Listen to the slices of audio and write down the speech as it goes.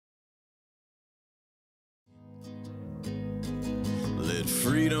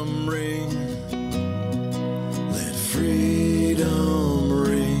freedom ring. Let freedom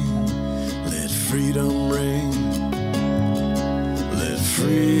ring. Let freedom ring. Let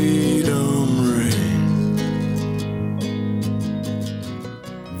freedom ring.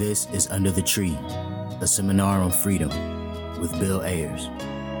 This is Under the Tree, a seminar on freedom with Bill Ayers.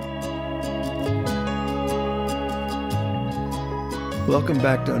 Welcome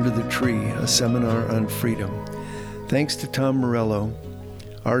back to Under the Tree, a seminar on freedom. Thanks to Tom Morello,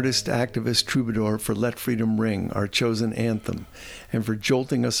 artist, activist, troubadour, for Let Freedom Ring, our chosen anthem, and for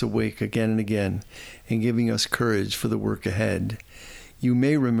jolting us awake again and again and giving us courage for the work ahead. You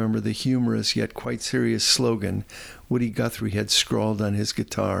may remember the humorous yet quite serious slogan Woody Guthrie had scrawled on his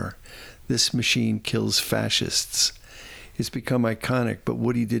guitar, "This machine kills fascists." It's become iconic, but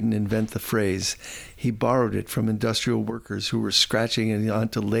Woody didn't invent the phrase. He borrowed it from industrial workers who were scratching it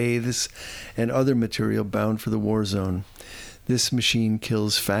onto lathes and other material bound for the war zone. This machine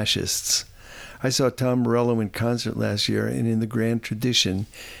kills fascists. I saw Tom Morello in concert last year, and in the grand tradition,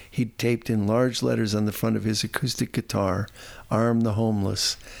 he'd taped in large letters on the front of his acoustic guitar, "Arm the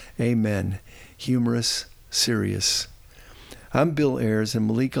homeless. Amen. Humorous, serious." I'm Bill Ayers, and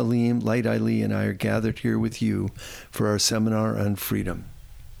Malik Aleem, Light Ali, and I are gathered here with you for our seminar on freedom.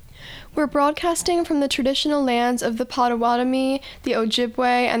 We're broadcasting from the traditional lands of the Potawatomi, the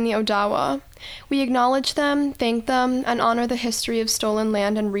Ojibwe, and the Odawa. We acknowledge them, thank them, and honor the history of stolen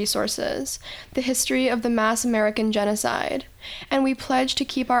land and resources, the history of the mass American genocide. And we pledge to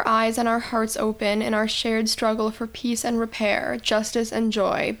keep our eyes and our hearts open in our shared struggle for peace and repair, justice and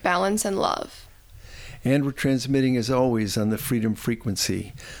joy, balance and love. And we're transmitting, as always, on the Freedom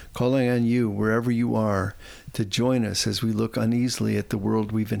Frequency, calling on you, wherever you are, to join us as we look uneasily at the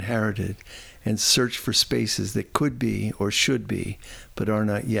world we've inherited and search for spaces that could be or should be, but are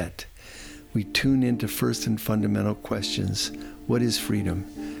not yet. We tune into first and fundamental questions. What is freedom?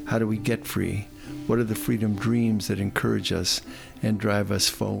 How do we get free? What are the freedom dreams that encourage us and drive us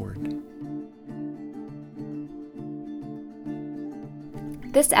forward?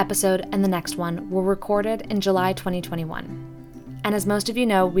 This episode and the next one were recorded in July 2021. And as most of you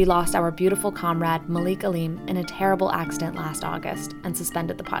know, we lost our beautiful comrade Malik Aleem in a terrible accident last August and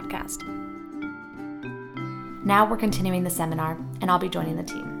suspended the podcast. Now we're continuing the seminar, and I'll be joining the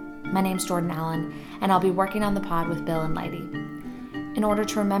team. My name's Jordan Allen, and I'll be working on the pod with Bill and Lighty. In order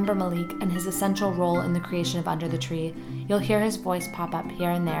to remember Malik and his essential role in the creation of Under the Tree, you'll hear his voice pop up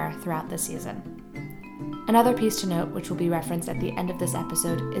here and there throughout this season. Another piece to note, which will be referenced at the end of this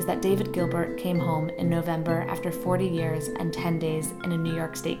episode, is that David Gilbert came home in November after 40 years and 10 days in a New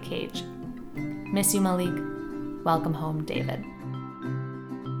York State cage. Miss you, Malik. Welcome home, David.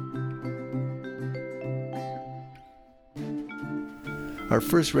 Our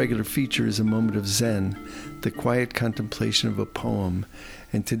first regular feature is a moment of Zen, the quiet contemplation of a poem,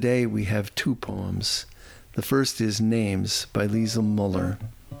 and today we have two poems. The first is Names by Liesl Muller.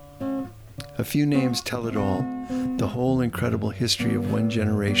 A few names tell it all, the whole incredible history of one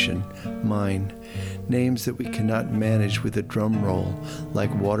generation, mine. Names that we cannot manage with a drum roll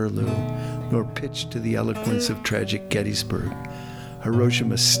like Waterloo, nor pitch to the eloquence of tragic Gettysburg.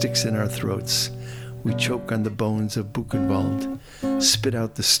 Hiroshima sticks in our throats. We choke on the bones of Buchenwald, spit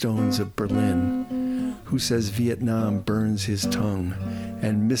out the stones of Berlin. Who says Vietnam burns his tongue,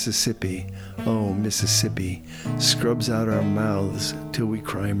 and Mississippi, oh Mississippi, scrubs out our mouths till we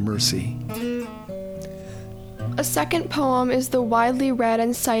cry mercy. A second poem is the widely read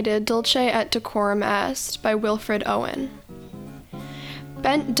and cited Dulce et Decorum Est by Wilfred Owen.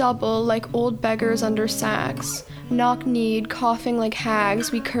 Bent double like old beggars under sacks, knock-kneed, coughing like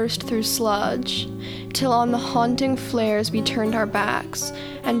hags, we cursed through sludge, till on the haunting flares we turned our backs,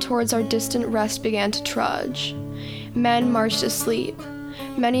 and towards our distant rest began to trudge. Men marched asleep.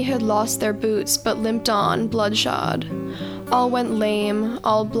 Many had lost their boots, but limped on, bloodshot. All went lame,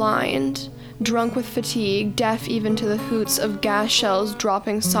 all blind, drunk with fatigue, deaf even to the hoots of gas shells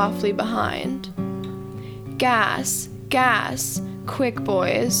dropping softly behind. Gas, gas, quick,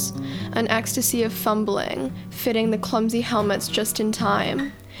 boys. An ecstasy of fumbling, fitting the clumsy helmets just in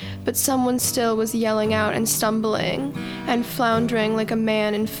time. But someone still was yelling out and stumbling, and floundering like a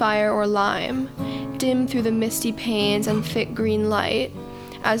man in fire or lime, dim through the misty panes and thick green light,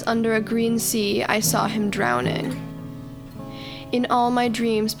 as under a green sea I saw him drowning. In all my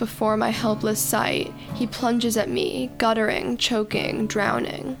dreams before my helpless sight, he plunges at me, guttering, choking,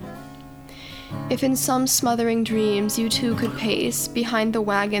 drowning. If in some smothering dreams you too could pace behind the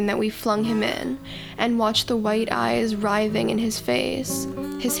wagon that we flung him in, and watch the white eyes writhing in his face,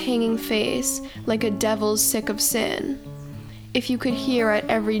 his hanging face like a devil's sick of sin. If you could hear at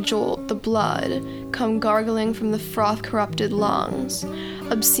every jolt the blood come gargling from the froth-corrupted lungs,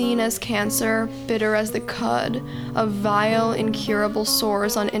 obscene as cancer, bitter as the cud of vile, incurable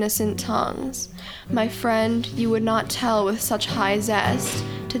sores on innocent tongues, my friend, you would not tell with such high zest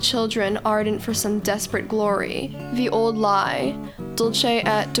to children ardent for some desperate glory, the old lie, dulce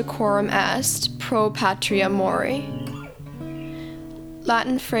et decorum est, pro patria mori.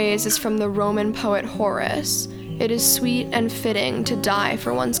 Latin phrase is from the Roman poet Horace. It is sweet and fitting to die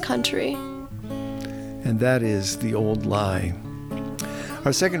for one's country. And that is the old lie.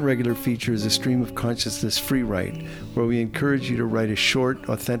 Our second regular feature is a Stream of Consciousness free write, where we encourage you to write a short,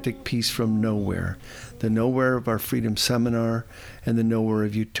 authentic piece from nowhere, the nowhere of our freedom seminar and the nowhere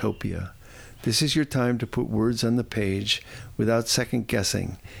of utopia. This is your time to put words on the page without second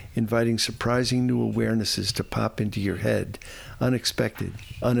guessing, inviting surprising new awarenesses to pop into your head, unexpected,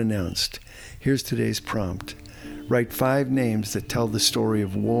 unannounced. Here's today's prompt. Write 5 names that tell the story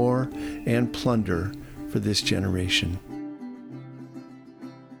of war and plunder for this generation.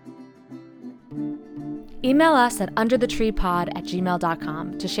 Email us at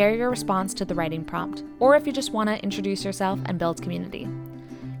underthetreepod@gmail.com to share your response to the writing prompt, or if you just want to introduce yourself and build community.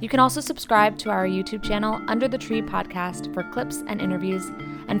 You can also subscribe to our YouTube channel, Under the Tree Podcast, for clips and interviews,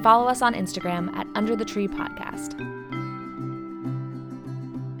 and follow us on Instagram at Under the Tree Podcast.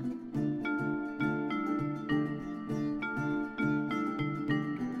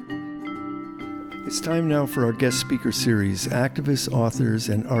 It's time now for our guest speaker series, Activists, Authors,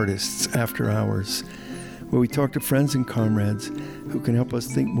 and Artists After Hours, where we talk to friends and comrades who can help us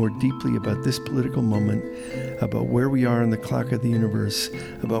think more deeply about this political moment, about where we are in the clock of the universe,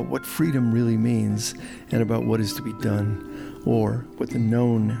 about what freedom really means, and about what is to be done, or what the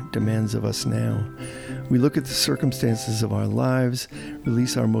known demands of us now. We look at the circumstances of our lives,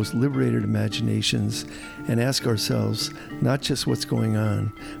 release our most liberated imaginations, and ask ourselves not just what's going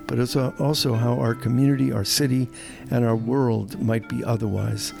on, but also how our community, our city, and our world might be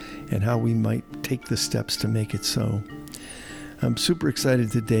otherwise, and how we might take the steps to make it so. I'm super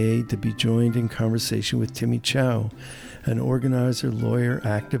excited today to be joined in conversation with Timmy Chow, an organizer, lawyer,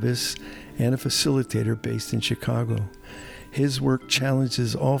 activist, and a facilitator based in Chicago. His work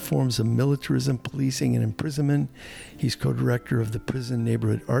challenges all forms of militarism, policing, and imprisonment. He's co-director of the Prison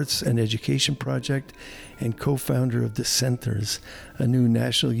Neighborhood Arts and Education Project and co-founder of The Centers, a new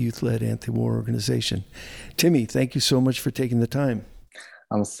national youth-led anti-war organization. Timmy, thank you so much for taking the time.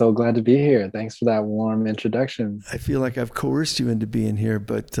 I'm so glad to be here. Thanks for that warm introduction. I feel like I've coerced you into being here,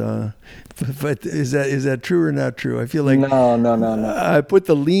 but is that true or not true? I feel like no. I put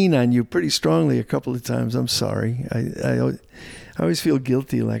the lean on you pretty strongly a couple of times. I'm sorry. I always feel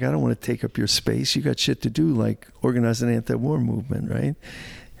guilty. Like I don't want to take up your space. You got shit to do, like organize an anti-war movement, right?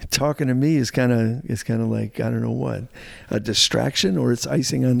 Talking to me is kind of like, I don't know what, a distraction, or it's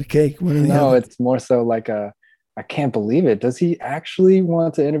icing on the cake. No, it's more so like I can't believe it. Does he actually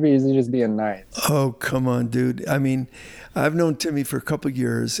want to interview? Is he just being nice? Oh, come on, dude. I mean, I've known Timmy for a couple of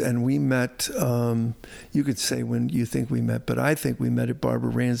years, and we met, you could say when you think we met, but I think we met at Barbara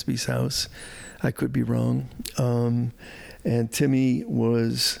Ransby's house. I could be wrong. And Timmy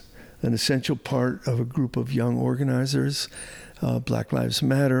was an essential part of a group of young organizers, Black Lives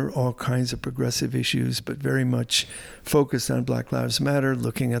Matter, all kinds of progressive issues, but very much focused on Black Lives Matter,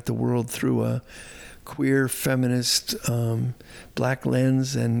 looking at the world through a queer, feminist, black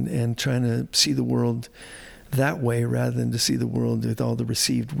lens, and trying to see the world that way rather than to see the world with all the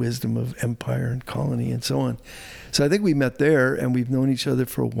received wisdom of empire and colony and so on. So I think we met there, and we've known each other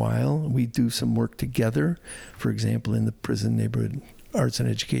for a while. We do some work together, for example, in the Prison Neighborhood Arts and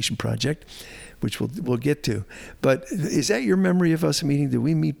Education Project, which we'll get to. But is that your memory of us meeting? Did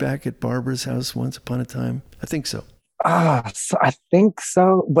we meet back at Barbara's house once upon a time? I think so. So I think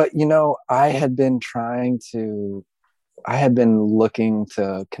so. But, I had been looking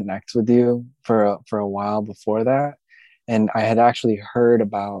to connect with you for a while before that. And I had actually heard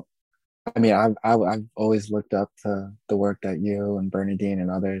about, I've always looked up to the work that you and Bernadine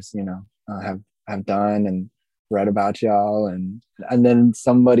and others, have done and read about y'all. And then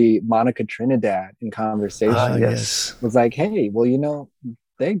somebody, Monica Trinidad in conversation yes, was like, hey, well,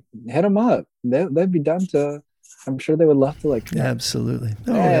 they hit them up. They'd be done to, I'm sure they would love to connect. Absolutely.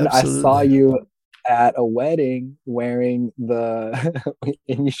 Oh, and absolutely. I saw you at a wedding wearing and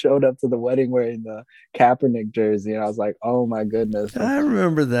you showed up to the wedding wearing the Kaepernick jersey, and I was like, oh my goodness. I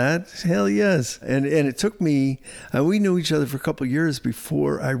remember that. Hell yes. And it took me, we knew each other for a couple of years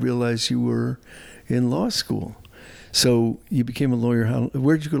before I realized you were in law school. So you became a lawyer.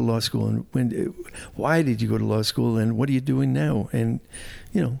 Where did you go to law school, and why did you go to law school, and what are you doing now? And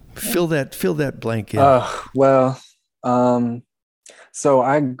fill that blank in. Well, So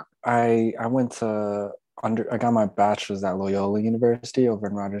I went to I got my bachelor's at Loyola University over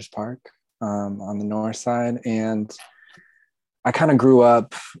in Rogers Park, on the north side, and I kind of grew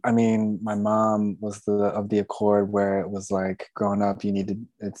up. I mean, my mom was of the accord where it was like, growing up,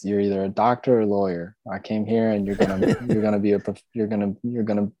 you're either a doctor or a lawyer. I came here, and you're gonna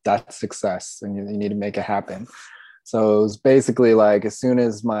that's success, and you need to make it happen. So it was basically like, as soon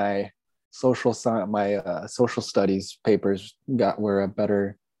as my social studies papers were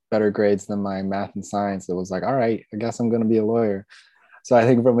better grades than my math and science, it was like, all right, I guess I'm going to be a lawyer. So I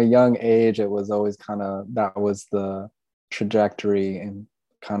think from a young age, it was always that was the trajectory and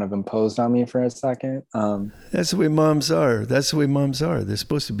kind of imposed on me for a second. That's the way moms are. They're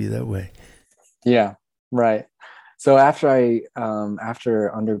supposed to be that way. Yeah, right. So after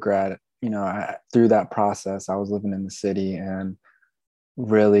undergrad, through that process, I was living in the city and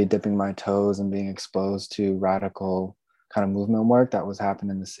really dipping my toes and being exposed to radical kind of movement work that was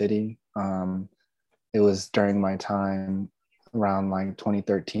happening in the city. It was during my time around like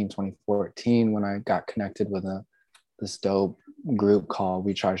 2013, 2014, when I got connected with this dope group called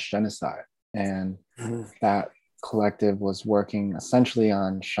We Charge Genocide. And that collective was working essentially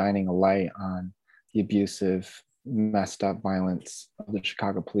on shining a light on the abusive, messed up violence of the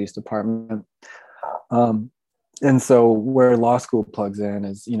Chicago Police Department. And so where law school plugs in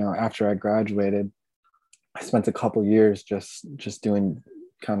is, after I graduated, I spent a couple years just doing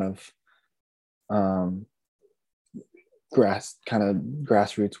kind of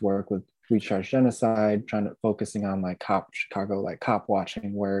grassroots work with We Charge Genocide, focusing on like cop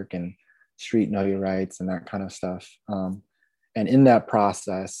watching work and street know your rights and that kind of stuff. And in that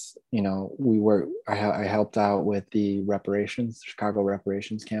process, I helped out with the Chicago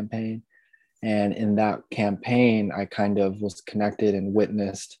reparations campaign. And in that campaign, I kind of was connected and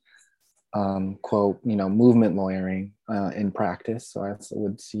witnessed, quote, movement lawyering in practice. So I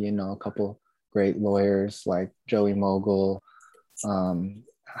would see, a couple great lawyers like Joey Mogul,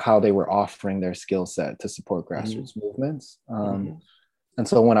 how they were offering their skill set to support grassroots movements. And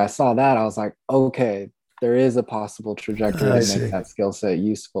so when I saw that, I was like, okay, there is a possible trajectory to make that skill set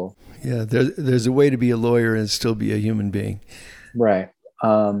useful. Yeah, there's a way to be a lawyer and still be a human being. Right.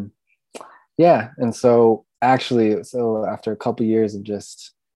 Yeah. And so after a couple of years of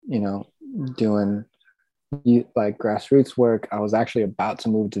just, doing like grassroots work, I was actually about to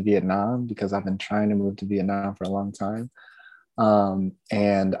move to Vietnam because I've been trying to move to Vietnam for a long time.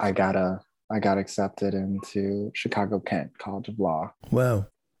 And I got accepted into Chicago Kent College of Law. Wow.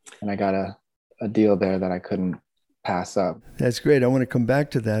 And I got a deal there that I couldn't pass up. That's great. I want to come back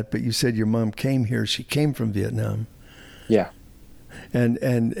to that, but you said your mom came here. She came from Vietnam. Yeah.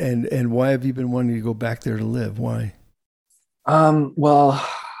 And why have you been wanting to go back there to live? Why? Well,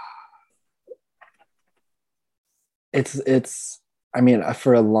 it's I mean,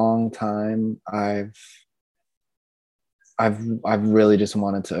 for a long time I've really just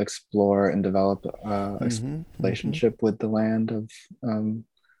wanted to explore and develop a relationship with the land of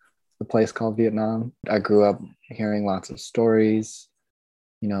the place called Vietnam. I grew up hearing lots of stories,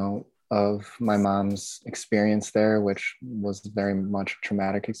 of my mom's experience there, which was very much a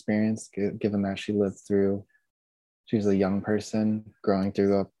traumatic experience, given that she was a young person growing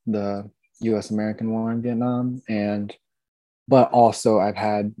through the U.S.-American war in Vietnam. But also I've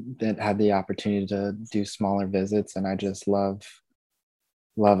had the opportunity to do smaller visits, and I just love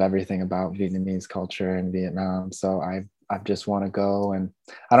everything about Vietnamese culture in Vietnam. So I just want to go, and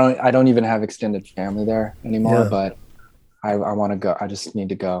I don't even have extended family there anymore, but I want to go. I just need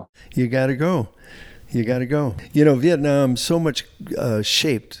to go. You got to go. Vietnam so much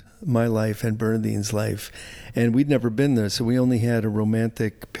shaped my life and Bernadine's life, and we'd never been there, so we only had a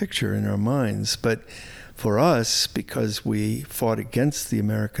romantic picture in our minds. But for us, because we fought against the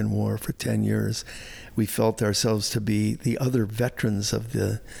American war for 10 years, we felt ourselves to be the other veterans of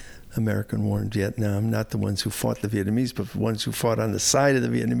the American war in Vietnam, not the ones who fought the Vietnamese, but the ones who fought on the side of the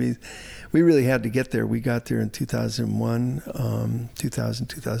Vietnamese. We really had to get there. We got there in 2001.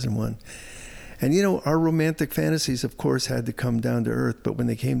 And our romantic fantasies, of course, had to come down to earth. But when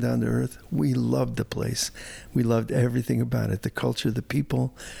they came down to earth, we loved the place. We loved everything about it, the culture, the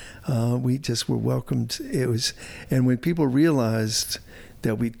people. We just were welcomed. And when people realized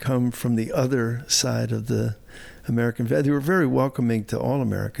that we'd come from the other side of the American, they were very welcoming to all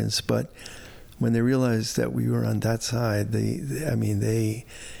Americans. But when they realized that we were on that side, they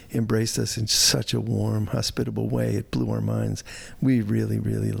embraced us in such a warm, hospitable way. It blew our minds. We really,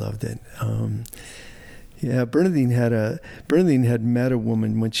 really loved it. Bernadine had met a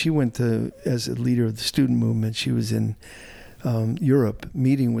woman when she went as a leader of the student movement. She was in Europe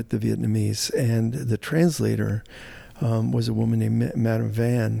meeting with the Vietnamese, and the translator was a woman named Madame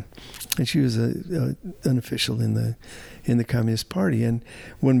Van, and she was an official in the Communist Party. And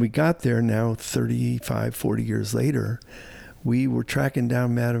when we got there, now 35, 40 years later, we were tracking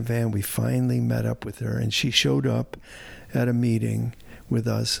down Madame Van. We finally met up with her, and she showed up at a meeting with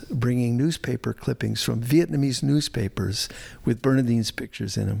us, bringing newspaper clippings from Vietnamese newspapers with Bernardine's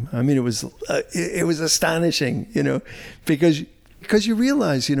pictures in them. I mean, it was astonishing, because you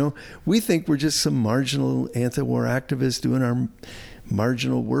realize, we think we're just some marginal anti-war activists doing our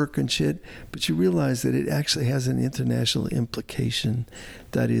marginal work and shit, but you realize that it actually has an international implication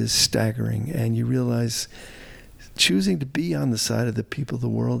that is staggering, and you realize choosing to be on the side of the people of the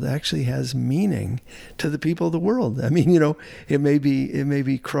world actually has meaning to the people of the world. I mean, it may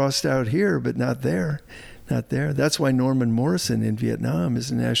be crossed out here, but not there. That's why Norman Morrison in Vietnam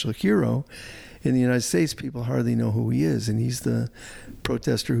is a national hero. In the United States, people hardly know who he is, and he's the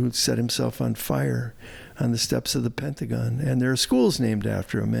protester who set himself on fire on the steps of the Pentagon. And there are schools named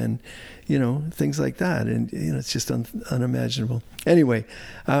after him, and things like that. And it's just unimaginable. Anyway,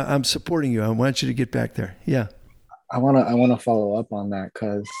 I'm supporting you. I want you to get back there. Yeah. I wanna follow up on that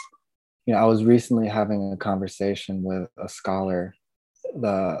because I was recently having a conversation with a scholar.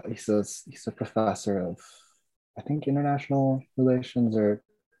 He's a professor of, I think, international relations or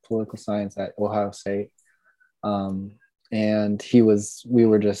political science at Ohio State, and we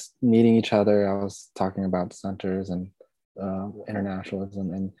were just meeting each other. I was talking about dissenters and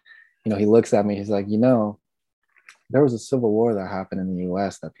internationalism, and he looks at me. He's like, there was a civil war that happened in the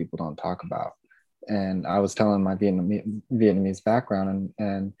U.S. that people don't talk about. And I was telling my Vietnamese background,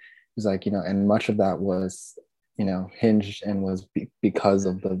 and he's like, and much of that was, hinged and was because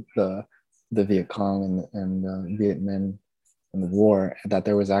of the Viet Cong and the Viet Minh and the war, that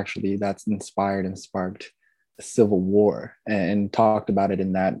there was actually, that's inspired and sparked a civil war, and talked about it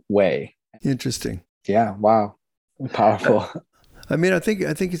in that way. Interesting. Yeah. Wow. Powerful. I mean, I think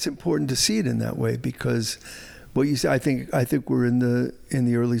it's important to see it in that way, because what you say, I think we're in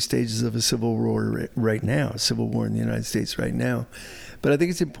the early stages of a civil war right now, a civil war in the United States right now. But I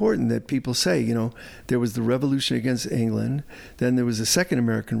think it's important that people say, there was the revolution against England, then there was the Second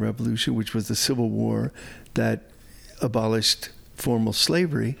American Revolution, which was the Civil War that abolished formal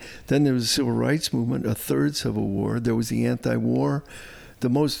slavery. Then there was the Civil Rights Movement, a third Civil War. There was the anti-war, the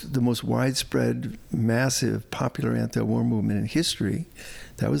most widespread, massive, popular anti-war movement in history.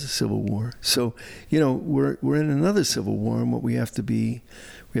 That was a civil war. So, we're in another civil war, and what we have to be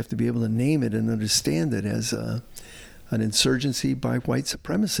able to name it and understand it as an insurgency by white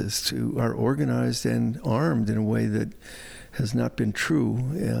supremacists who are organized and armed in a way that has not been true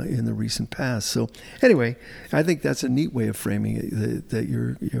in the recent past. So, anyway, I think that's a neat way of framing it that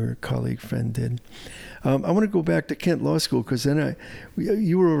your colleague friend did. I want to go back to Kent Law School, because then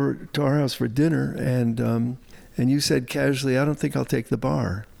you were over to our house for dinner, and you said casually, "I don't think I'll take the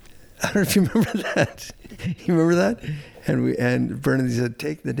bar." I don't know if you remember that. You remember that? And Bernard said,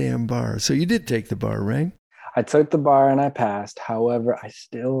 "Take the damn bar." So you did take the bar, right? I took the bar and I passed. However, I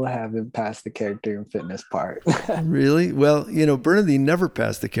still haven't passed the character and fitness part. Really? Well, Bernadine never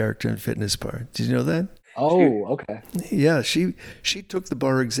passed the character and fitness part. Did you know that? Oh, okay. Yeah, she took the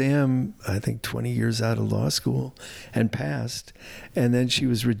bar exam, I think 20 years out of law school, and passed. And then she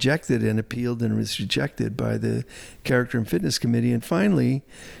was rejected and appealed and was rejected by the Character and Fitness Committee. And finally,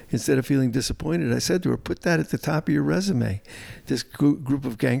 instead of feeling disappointed, I said to her, "Put that at the top of your resume. This group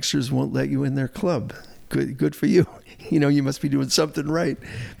of gangsters won't let you in their club. Good for you. You must be doing something right."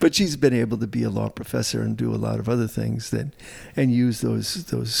 But she's been able to be a law professor and do a lot of other things and use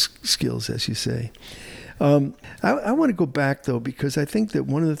those skills, as you say. I want to go back, though, because I think that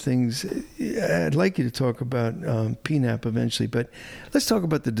one of the things, I'd like you to talk about PNAP eventually, but let's talk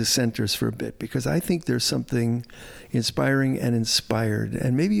about the dissenters for a bit, because I think there's something inspiring and inspired.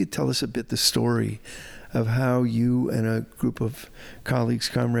 And maybe you tell us a bit the story of how you and a group of colleagues,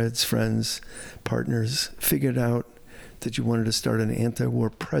 comrades, friends, partners figured out that you wanted to start an anti-war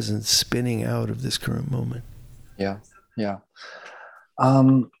presence spinning out of this current moment. Yeah.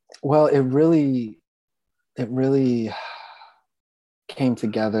 Well, it really came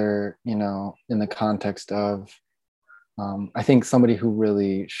together, in the context of, I think somebody who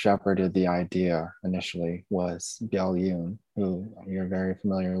really shepherded the idea initially was Bill Yoon, who you're very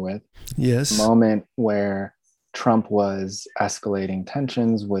familiar with. Yes. Moment where Trump was escalating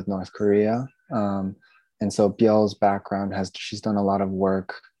tensions with North Korea. And so Biel's background she's done a lot of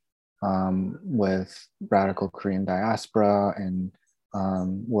work with radical Korean diaspora and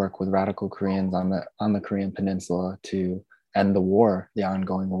work with radical Koreans on the Korean Peninsula to end the war, the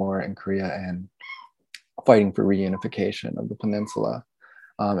ongoing war in Korea, and fighting for reunification of the peninsula.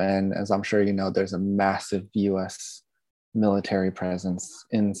 And as I'm sure you know, there's a massive U.S. military presence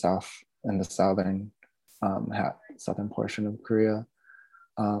in the southern southern portion of Korea,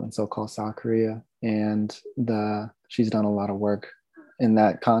 so-called South Korea, and she's done a lot of work in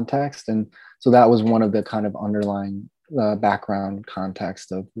that context, and so that was one of the kind of underlying background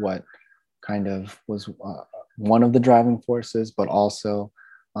context of what kind of was one of the driving forces, but also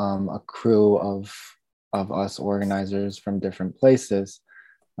a crew of us organizers from different places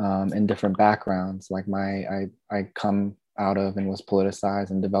and different backgrounds. Like I come out of and was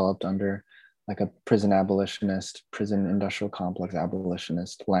politicized and developed under like a prison industrial complex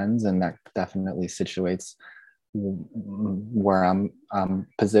abolitionist lens, and that definitely situates where I'm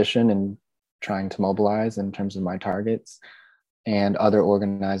positioned and trying to mobilize in terms of my targets. And other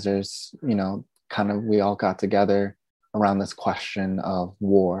organizers, kind of, we all got together around this question of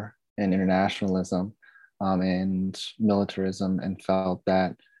war and internationalism and militarism, and felt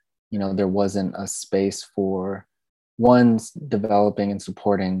that, there wasn't a space for one's developing and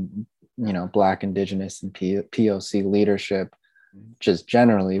supporting, Black, Indigenous, and POC leadership just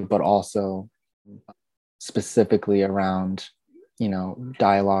generally, but also specifically around,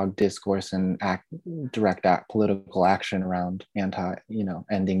 dialogue, discourse, and direct political action around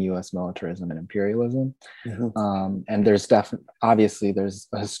ending U.S. militarism and imperialism. Mm-hmm. And there's obviously there's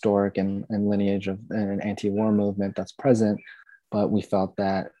a historic and lineage of an anti-war movement that's present, but we felt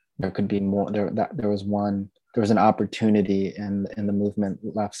that there could be more. There was an opportunity in the movement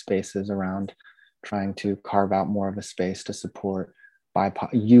left spaces around trying to carve out more of a space to support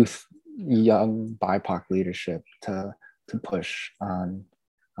young BIPOC leadership to push on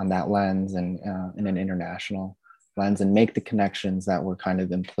that lens and in an international lens, and make the connections that were kind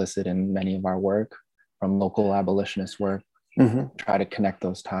of implicit in many of our work from local abolitionist work. Mm-hmm. Try to connect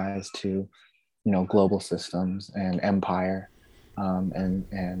those ties to, global systems and empire,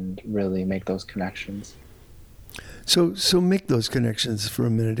 and really make those connections. So make those connections for a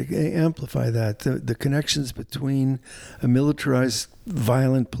minute. Amplify that. The connections between a militarized,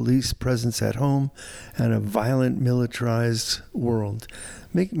 violent police presence at home and a violent, militarized world.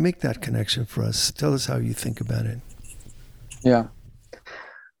 Make that connection for us. Tell us how you think about it. Yeah.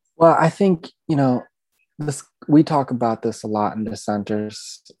 Well, I think, we talk about this a lot in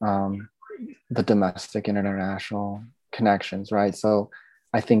dissenters, the domestic and international connections, right? So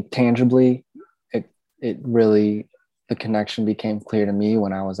I think tangibly, it really, the connection became clear to me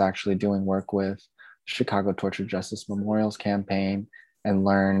when I was actually doing work with Chicago Torture Justice Memorials campaign and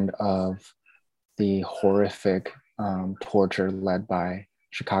learned of the horrific torture led by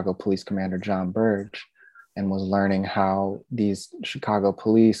Chicago Police Commander John Burge, and was learning how these Chicago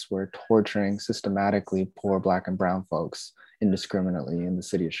police were torturing systematically poor Black and brown folks indiscriminately in the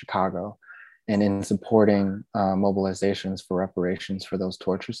city of Chicago. And in supporting mobilizations for reparations for those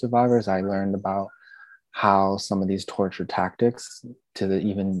torture survivors, I learned about how some of these torture tactics, to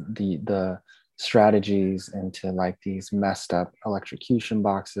the strategies, into like these messed up electrocution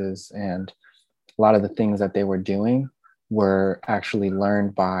boxes, and a lot of the things that they were doing were actually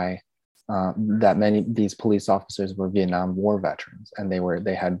learned by that many these police officers were Vietnam War veterans, and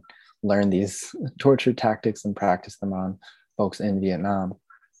they had learned these torture tactics and practiced them on folks in Vietnam.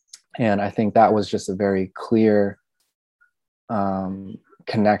 And I think that was just a very clear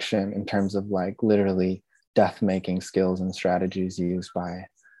connection in terms of like literally death making skills and strategies used by,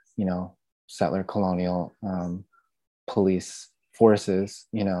 settler colonial police forces,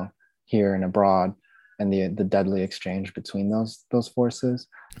 here and abroad, and the deadly exchange between those forces.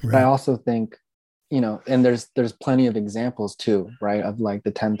 Right. But I also think, and there's plenty of examples too, right, of like the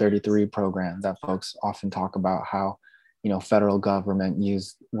 1033 program that folks often talk about, how, federal government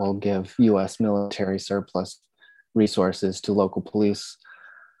will give U.S. military surplus resources to local police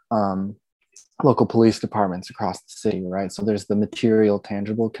departments across the city, right? So there's the material,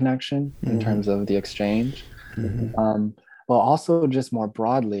 tangible connection in terms of the exchange. Mm-hmm. But also just more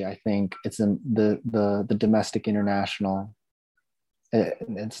broadly, I think it's in the domestic international.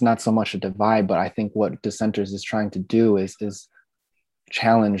 It's not so much a divide, but I think what Dissenters is trying to do is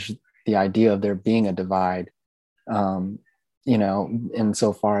challenge the idea of there being a divide,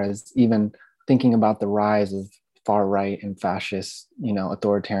 insofar as even thinking about the rise of far right and fascist,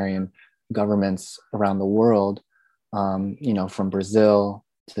 authoritarian governments around the world, from Brazil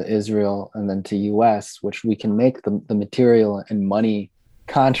to Israel and then to US, which we can make the material and money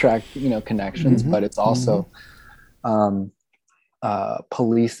contract, connections, but it's also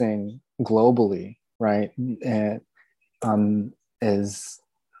policing globally, right? And is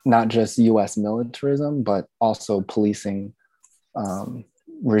not just US militarism, but also policing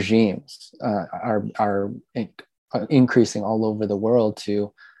regimes are increasing all over the world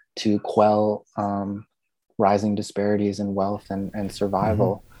to quell rising disparities in wealth and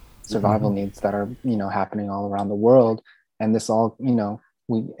survival needs that are, happening all around the world. And this all,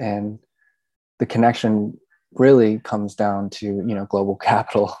 and the connection really comes down to, global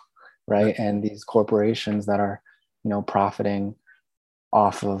capital, right? And these corporations that are, profiting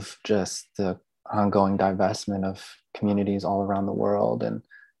off of just the ongoing divestment of communities all around the world, and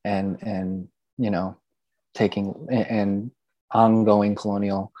taking and ongoing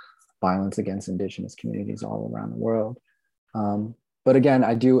colonial violence against indigenous communities all around the world. But again,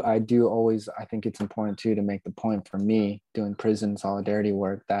 I think it's important too to make the point, for me doing prison solidarity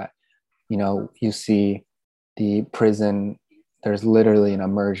work, that you see the prison, there's literally an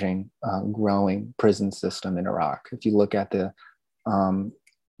emerging, growing prison system in Iraq. If you look at the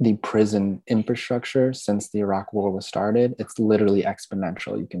prison infrastructure since the Iraq War was started, it's literally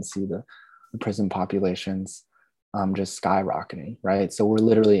exponential. You can see the prison populations just skyrocketing, right? So we're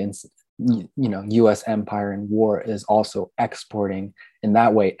literally in, U.S. empire and war is also exporting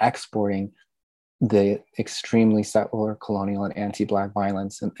the extremely settler, colonial, and anti-Black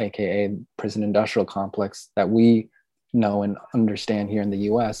violence, and AKA prison industrial complex that we know and understand here in the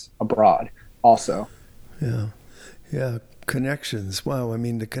U.S. abroad also. Yeah. Connections. Wow. I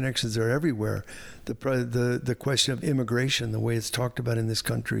mean, the connections are everywhere. The question of immigration, the way it's talked about in this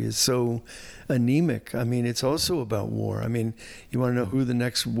country, is so anemic. I mean, it's also about war. I mean, you want to know who the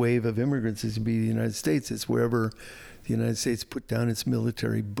next wave of immigrants is to be the United States. It's wherever the United States put down its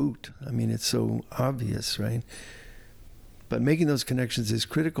military boot. I mean, it's so obvious, right? But making those connections is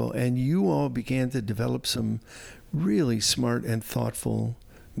critical. And you all began to develop some really smart and thoughtful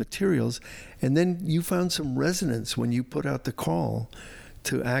materials. And then you found some resonance when you put out the call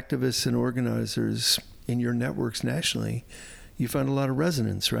to activists and organizers in your networks nationally. You found a lot of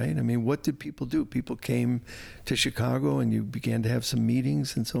resonance, right? I mean, what did people do? People came to Chicago and you began to have some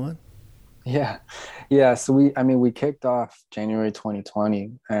meetings and so on? Yeah. So we kicked off January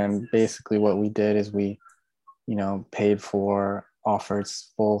 2020. And basically what we did is we, offered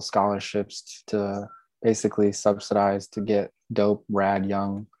full scholarships to basically subsidize to get dope, rad,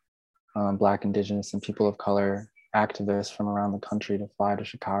 young Black, Indigenous, and people of color activists from around the country to fly to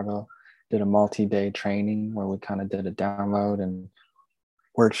Chicago. Did a multi-day training where we kind of did a download and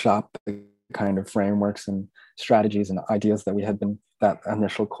workshop the kind of frameworks and strategies and ideas that that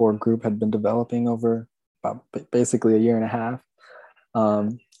initial core group had been developing over about basically a year and a half.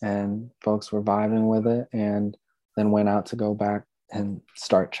 And folks were vibing with it, and then went out to go back and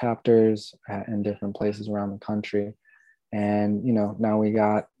start chapters in different places around the country. And, now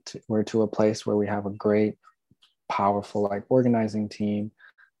we're to a place where we have a great, powerful, organizing team.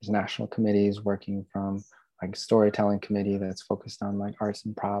 There's national committees working from storytelling committee that's focused on arts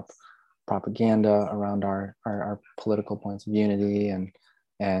and propaganda around our political points of unity, and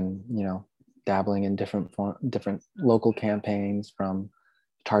dabbling in different local campaigns, from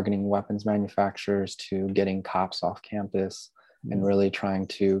targeting weapons manufacturers to getting cops off campus, and really trying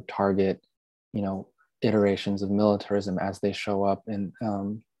to target, iterations of militarism as they show up in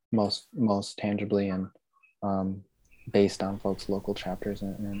most tangibly and based on folks' local chapters.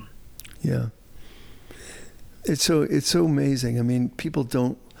 And yeah, it's so amazing. I mean, people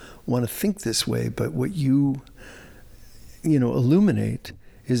don't want to think this way, but what you illuminate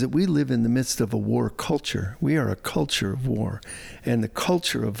is that we live in the midst of a war culture. We are a culture of war, and the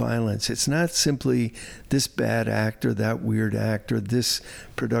culture of violence. It's not simply this bad act or that weird act or this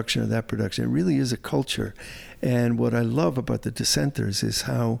production or that production. It really is a culture. And what I love about the dissenters is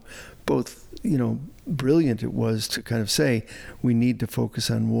how both, brilliant it was to kind of say we need to focus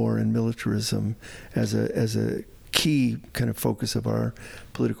on war and militarism as a key kind of focus of our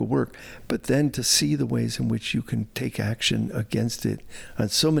political work, but then to see the ways in which you can take action against it on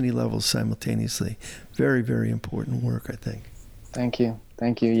so many levels simultaneously. Very, very important work, I think. Thank you.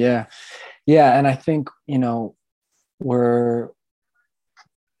 Yeah. And I think, I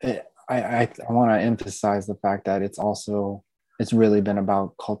want to emphasize the fact that it's really been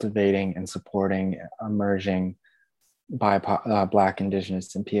about cultivating and supporting emerging Black,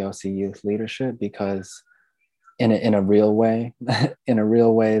 Indigenous, and POC youth leadership, because in a real way, that,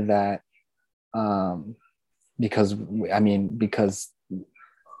 because at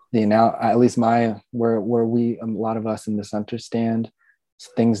least where we, a lot of us in the center stand,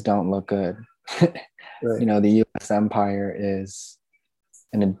 things don't look good. Right. The U.S. empire is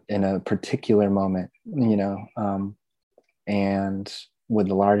in a particular moment, and with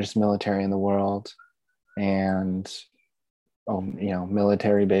the largest military in the world, and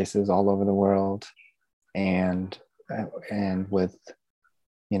military bases all over the world, and with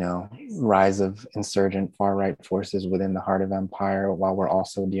rise of insurgent far right forces within the heart of empire, while we're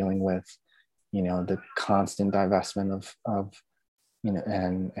also dealing with the constant divestment of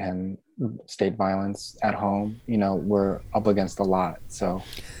and state violence at home, we're up against a lot. So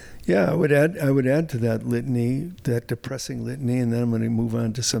yeah, I would add to that litany, that depressing litany, and then I'm going to move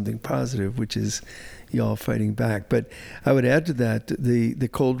on to something positive, which is y'all fighting back. But I would add to that the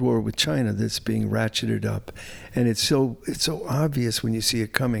Cold War with China that's being ratcheted up, and it's so obvious when you see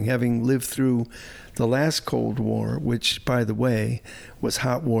it coming. Having lived through the last Cold War, which, by the way, was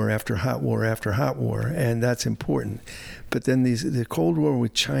hot war after hot war after hot war, and that's important. But then the Cold War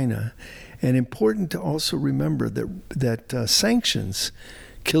with China, and important to also remember that sanctions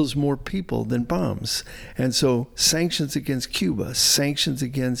kills more people than bombs. And so sanctions against Cuba, sanctions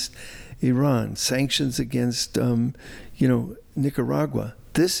against Iran, sanctions against Nicaragua.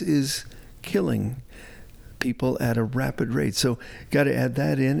 This is killing people at a rapid rate. So got to add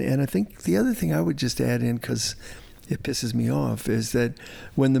that in. And I think the other thing I would just add in, because it pisses me off, is that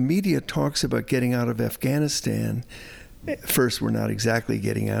when the media talks about getting out of Afghanistan, first, we're not exactly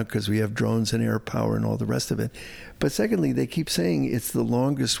getting out because we have drones and air power and all the rest of it. But secondly, they keep saying it's the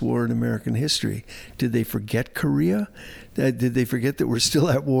longest war in American history. Did they forget Korea? Did they forget that we're still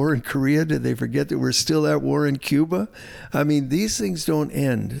at war in Korea? Did they forget that we're still at war in Cuba? I mean, these things don't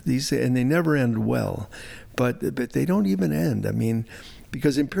end. And they never end well. But they don't even end. I mean,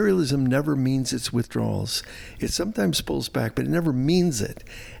 because imperialism never means its withdrawals. It sometimes pulls back, but it never means it.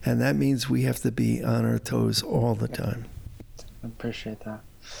 And that means we have to be on our toes all the time. I appreciate that.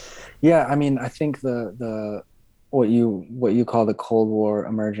 Yeah, I mean, I think the what you call the Cold War,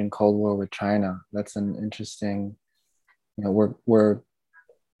 emerging Cold War with China, that's an interesting, I'm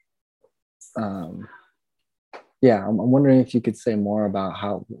wondering if you could say more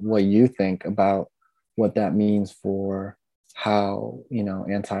about what you think about what that means for how,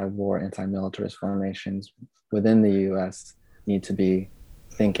 anti-war, anti-militarist formations within the U.S. need to be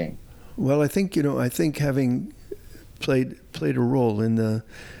thinking. Well, I think having played a role in the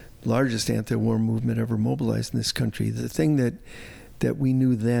largest anti-war movement ever mobilized in this country, the thing that we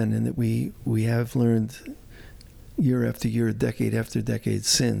knew then and that we have learned year after year, decade after decade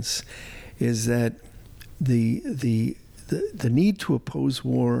since, is that the need to oppose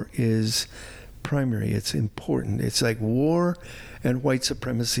war is primary. It's important. It's like war and white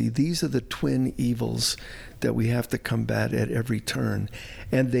supremacy. These are the twin evils that we have to combat at every turn,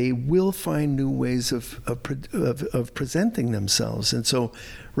 and they will find new ways of presenting themselves. And so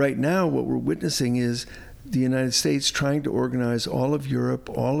right now what we're witnessing is the United States trying to organize all of Europe,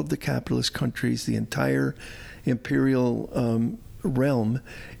 all of the capitalist countries, the entire imperial realm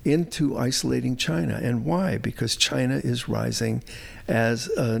into isolating China. And why? Because China is rising as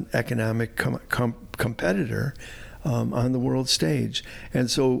an economic competitor on the world stage.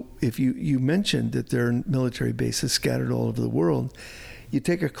 And so if you mentioned that there are military bases scattered all over the world, you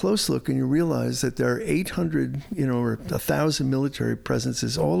take a close look and you realize that there are 800, or 1,000 military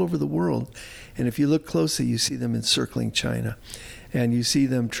presences all over the world. And if you look closely, you see them encircling China. And you see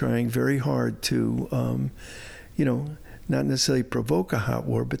them trying very hard to, not necessarily provoke a hot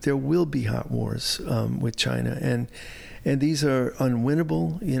war, but there will be hot wars with China. And these are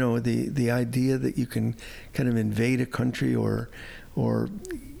unwinnable. The idea that you can kind of invade a country or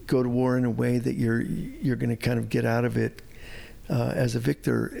go to war in a way that you're going to kind of get out of it as a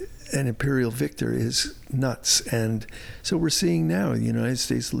victor, an imperial victor, is nuts. And so we're seeing now the United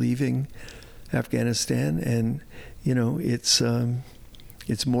States leaving Afghanistan, and it's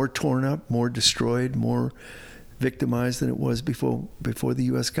more torn up, more destroyed, more victimized than it was before the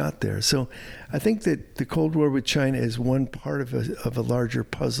U.S. got there. So I think that the Cold War with China is one part of a larger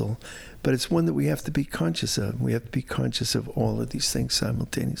puzzle, but it's one that we have to be conscious of. We have to be conscious of all of these things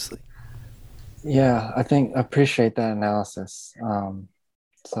simultaneously. Yeah, I appreciate that analysis.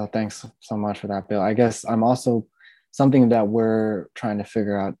 So thanks so much for that, Bill. I guess I'm also something that we're trying to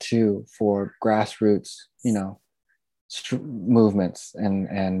figure out too for grassroots, movements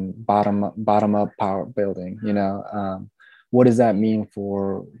and bottom up power building. What does that mean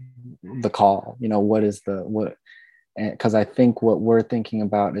for the call? Because I think what we're thinking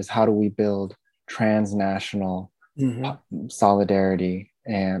about is how do we build transnational solidarity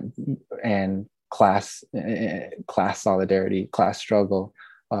and class solidarity, class struggle,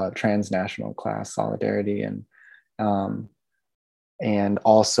 transnational class solidarity, and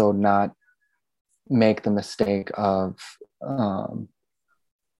also not make the mistake of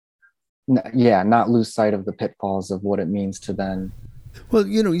not lose sight of the pitfalls of what it means to then. Well,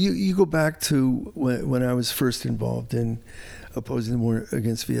 you go back to when I was first involved in opposing the war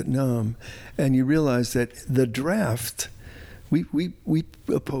against Vietnam, and you realize that the draft We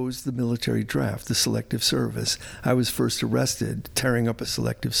opposed the military draft, the selective service. I was first arrested tearing up a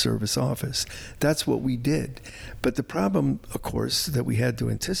selective service office. That's what we did. But the problem, of course, that we had to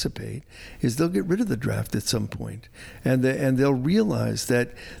anticipate is they'll get rid of the draft at some point. And they'll realize that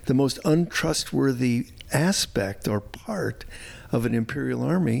the most untrustworthy aspect or part of an imperial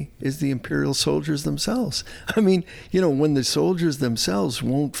army is the imperial soldiers themselves. I mean, when the soldiers themselves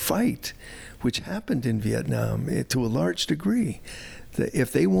won't fight, which happened in Vietnam to a large degree,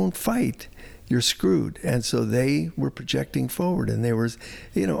 if they won't fight, you're screwed. And so they were projecting forward, and there was,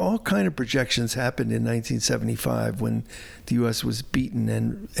 all kind of projections happened in 1975 when the U.S. was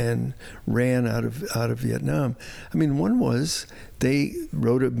beaten and ran out of Vietnam. I mean, one was they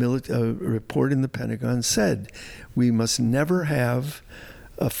wrote a report in the Pentagon said we must never have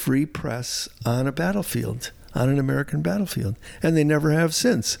a free press on a battlefield, on an American battlefield, and they never have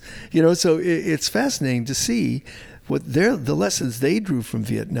since. So it's fascinating to see what the lessons they drew from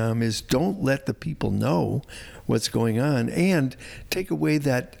Vietnam is don't let the people know what's going on, and take away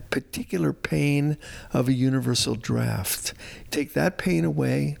that particular pain of a universal draft. Take that pain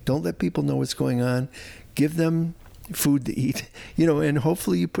away. Don't let people know what's going on. Give them food to eat, and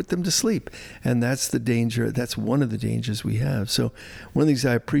hopefully you put them to sleep. And that's the danger. That's one of the dangers we have. So one of the things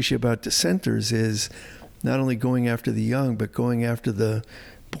I appreciate about dissenters is not only going after the young, but going after the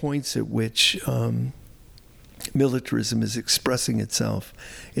points at which militarism is expressing itself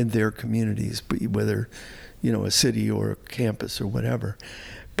in their communities, whether, a city or a campus or whatever.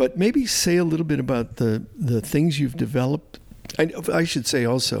 But maybe say a little bit about the things you've developed. I should say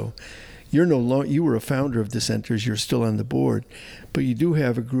also, you were a founder of Dissenters, you're still on the board, but you do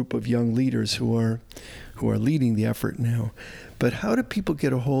have a group of young leaders who are leading the effort now. But how do people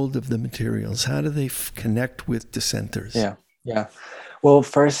get a hold of the materials? How do they connect with Dissenters? Yeah. Well,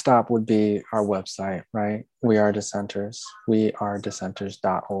 first stop would be our website, right? We Are Dissenters.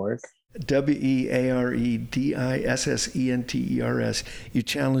 wearedissenters.org. WEAREDISSENTERS. You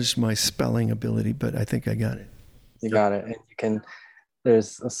challenged my spelling ability, but I think I got it. You got it. And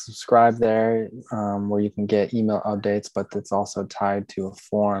there's a subscribe there where you can get email updates, but it's also tied to a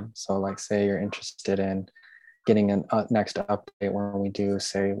form. So like say you're interested in getting a next update when we do,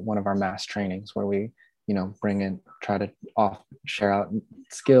 say, one of our mass trainings where we, bring in, try to share out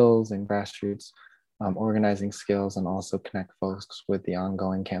skills and grassroots organizing skills, and also connect folks with the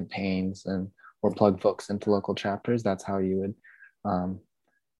ongoing campaigns or plug folks into local chapters. That's how you would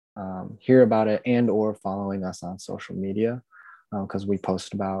hear about it, and or following us on social media, because we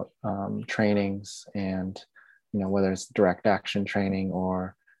post about trainings and, whether it's direct action training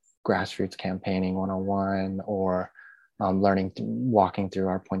or grassroots campaigning 101 or walking through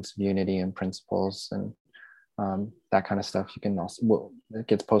our points of unity and principles and that kind of stuff. You can also, it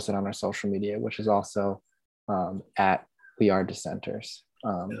gets posted on our social media, which is also at We Are Dissenters,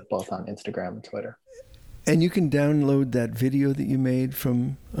 both on Instagram and Twitter. And you can download that video that you made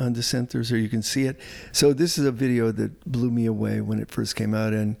from Dissenters, or you can see it. So this is a video that blew me away when it first came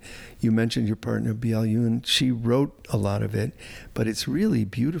out, and you mentioned your partner, Bial Yoon. She wrote a lot of it, but it's really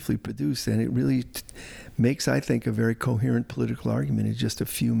beautifully produced, and it really makes, I think, a very coherent political argument in just a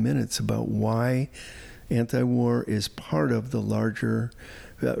few minutes about why anti-war is part of the larger,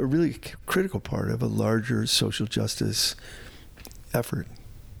 a really critical part of a larger social justice effort.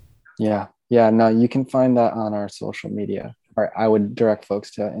 Yeah, no, you can find that on our social media. Or I would direct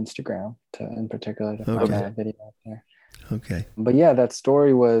folks to Instagram in particular to find that video out there. Okay. But yeah, that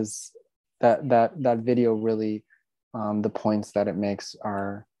story was that video really, the points that it makes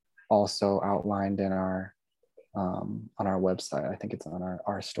are also outlined in our on our website. I think it's on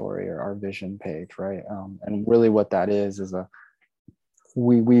our story or our vision page, right? And really what that is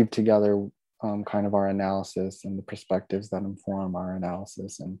we weave together kind of our analysis and the perspectives that inform our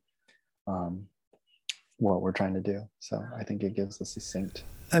analysis and what we're trying to do. So I think it gives a succinct.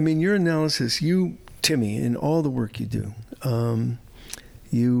 I mean, your analysis, Timmy, in all the work you do,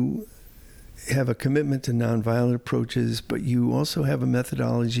 you have a commitment to nonviolent approaches, but you also have a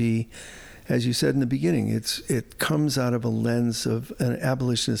methodology. As you said in the beginning, it comes out of a lens of an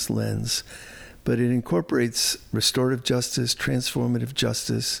abolitionist lens, but it incorporates restorative justice, transformative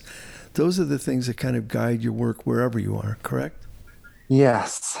justice. Those are the things that kind of guide your work wherever you are, correct?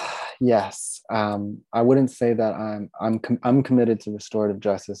 Yes. I wouldn't say that I'm committed to restorative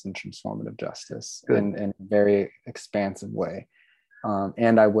justice and transformative justice in a very expansive way,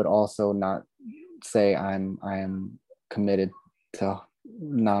 and I would also not say I am committed to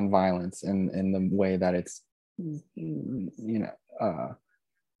nonviolence in the way that it's in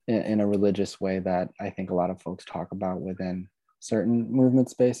a religious way that I think a lot of folks talk about within certain movement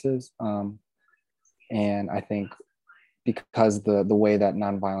spaces, and I think because the way that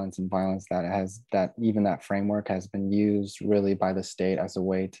nonviolence and violence that framework has been used really by the state as a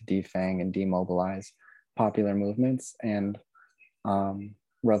way to defang and demobilize popular movements and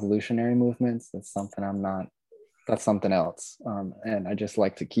revolutionary movements. That's something else. And I just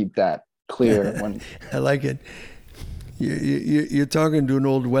like to keep that clear when I like it. You're talking to an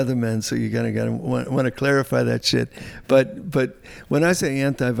old weatherman, so you gotta want to clarify that shit. But when I say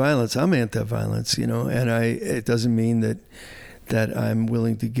anti-violence, I'm anti-violence, and it doesn't mean that I'm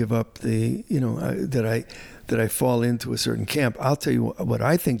willing to give up that I fall into a certain camp. I'll tell you what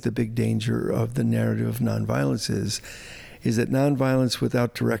I think the big danger of the narrative of nonviolence is that nonviolence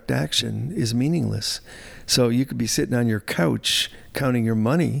without direct action is meaningless. So you could be sitting on your couch counting your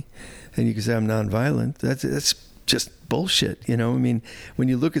money, and you can say I'm nonviolent. That's just bullshit, I mean, when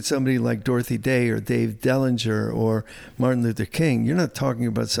you look at somebody like Dorothy Day or Dave Dellinger or Martin Luther King, you're not talking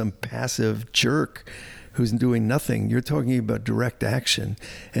about some passive jerk who's doing nothing. You're talking about direct action.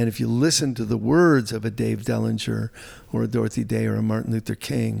 And if you listen to the words of a Dave Dellinger or a Dorothy Day or a Martin Luther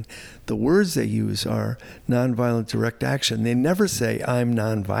King, the words they use are nonviolent direct action. They never say, I'm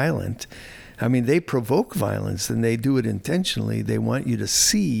nonviolent. I mean, they provoke violence, and they do it intentionally. They want you to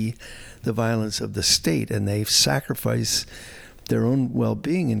see the violence of the state, and they sacrifice their own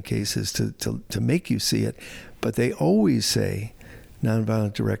well-being in cases to make you see it. But they always say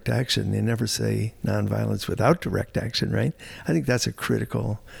nonviolent direct action. They never say nonviolence without direct action, right? I think that's a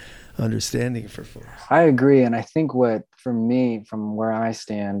critical understanding for folks. I agree. And I think for me, from where I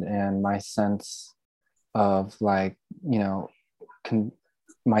stand and my sense of my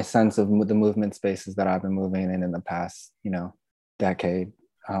sense of the movement spaces that I've been moving in the past, decade,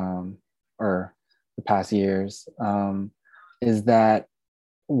 or the past years, is that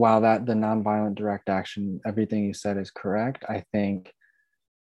while the nonviolent direct action, everything you said is correct, I think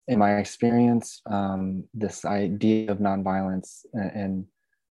in my experience, this idea of nonviolence and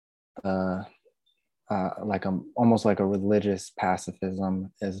almost like a religious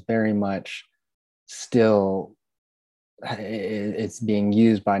pacifism is very much still, it's being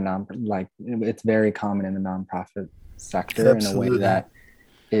used by it's very common in the nonprofit sector. Absolutely. In a way that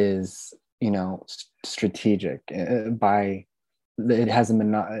is strategic. It has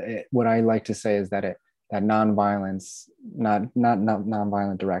what I like to say is that nonviolence, not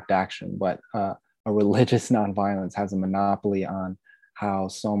nonviolent direct action, but a religious nonviolence has a monopoly on how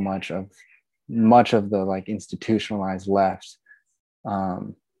so much of the institutionalized left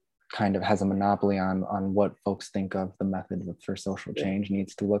kind of has a monopoly on what folks think of the method for social change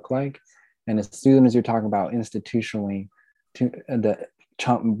needs to look like. And as soon as you're talking about institutionally, the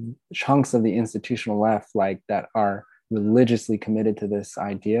chunks of the institutional left that are religiously committed to this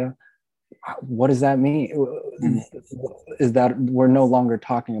idea, what does that mean? Is that we're no longer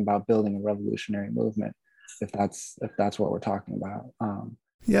talking about building a revolutionary movement, if that's what we're talking about.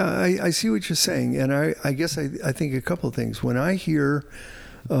 Yeah, I see what you're saying, and I guess I think a couple of things. When I hear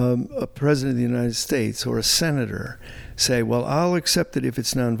a president of the United States or a senator say, well, I'll accept it if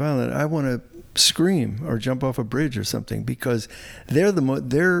it's nonviolent, I want to scream or jump off a bridge or something, because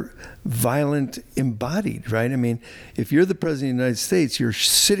they're violent embodied, right? I mean, if you're the president of the United States, you're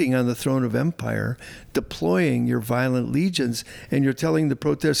sitting on the throne of empire, deploying your violent legions, and you're telling the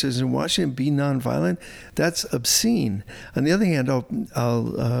protesters in Washington, be nonviolent. That's obscene. On the other hand, I'll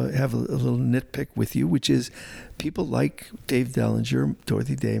have a little nitpick with you, which is people like Dave Dellinger,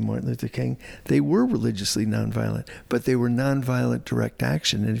 Dorothy Day, Martin Luther King, they were religiously nonviolent, but they were nonviolent direct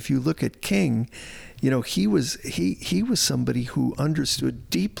action. And if you look at King, he was somebody who understood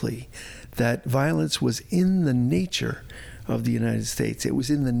deeply that violence was in the nature of the United States. It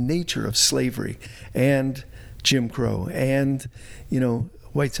was in the nature of slavery and Jim Crow and,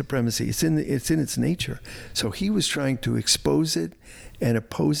 white supremacy. It's in its nature. So he was trying to expose it and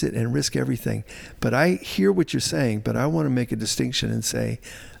oppose it and risk everything. But I hear what you're saying, but I want to make a distinction and say,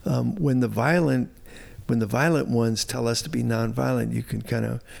 when the violent ones tell us to be nonviolent, you can kind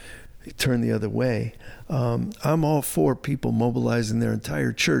of turn the other way. I'm all for people mobilizing their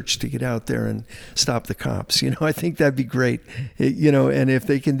entire church to get out there and stop the cops. I think that'd be great. And if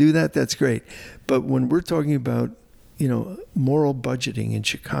they can do that, that's great. But when we're talking about moral budgeting in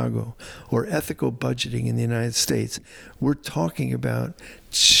Chicago or ethical budgeting in the United States, we're talking about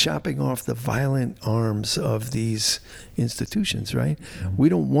chopping off the violent arms of these institutions, right? We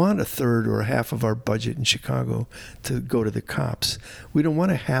don't want a third or a half of our budget in Chicago to go to the cops. We don't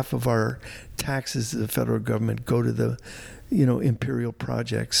want a half of our taxes to the federal government go to the imperial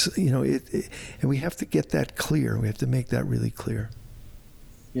projects. And we have to get that clear. We have to make that really clear.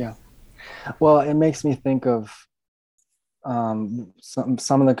 Yeah. Well, it makes me think of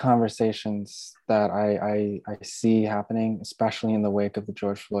some of the conversations that I see happening, especially in the wake of the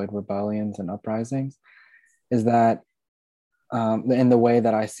George Floyd rebellions and uprisings, is that in the way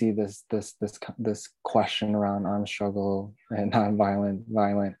that I see this question around armed struggle and nonviolent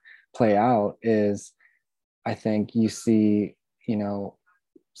violent play out is, I think you see, you know,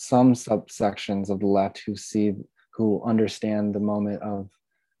 some subsections of the left who understand the moment of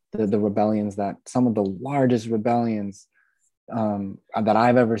the rebellions, that some of the largest rebellions that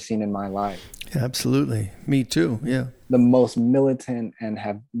I've ever seen in my life. Absolutely. Me too. Yeah. The most militant and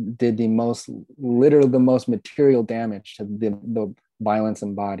did the most, literally the most material damage to the violence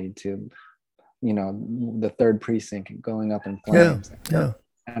embodied, to, you know, the third precinct going up in flames. Yeah.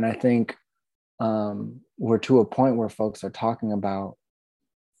 And I think we're to a point where folks are talking about,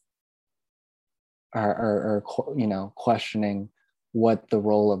 are you know, questioning what the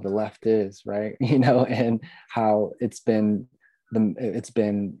role of the left is, right? You know, and how it's been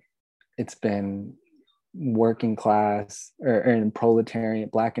working class or proletarian,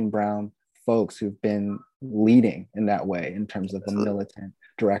 black and brown folks who've been leading in that way in terms of the militant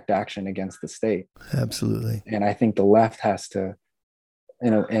direct action against the state. Absolutely. And I think the left has to,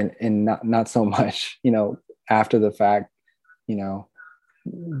 you know, and not so much, you know, after the fact, you know,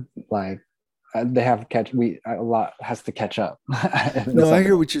 like they have a lot has to catch up. No, I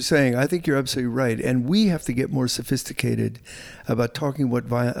hear what you're saying. I think you're absolutely right, and we have to get more sophisticated about talking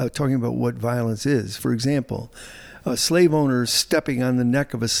about what violence is. For example, a slave owner stepping on the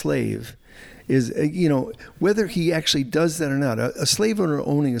neck of a slave is, you know, whether he actually does that or not. A slave owner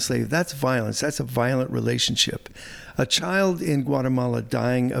owning a slave, that's violence. That's a violent relationship. A child in Guatemala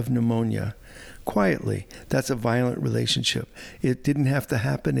dying of pneumonia quietly, that's a violent relationship. It didn't have to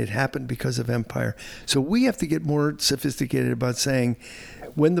happen. It happened because of empire. So we have to get more sophisticated about saying,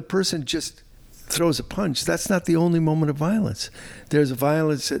 when the person just throws a punch, that's not the only moment of violence. There's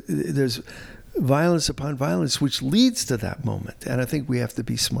violence upon violence, which leads to that moment. And I think we have to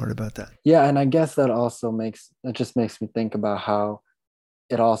be smart about that. Yeah, and I guess that also makes me think about how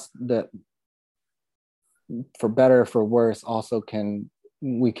it also, that for better or for worse, also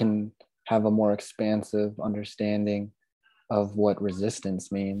we can have a more expansive understanding of what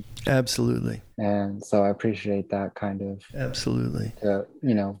resistance means. Absolutely. And so I appreciate that kind of, absolutely,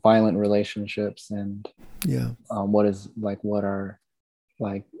 you know, violent relationships and what are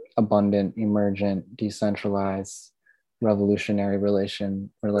like abundant, emergent, decentralized, revolutionary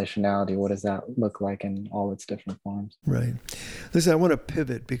relationality. What does that look like in all its different forms? Right. Listen, I want to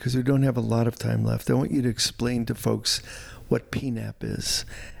pivot because we don't have a lot of time left. I want you to explain to folks what PNAP is.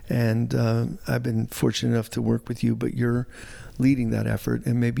 And I've been fortunate enough to work with you, but you're leading that effort,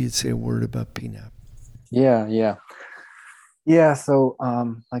 and maybe you'd say a word about PNAP. Yeah. So,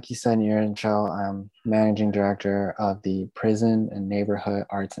 like you said in your intro, I'm managing director of the Prison and Neighborhood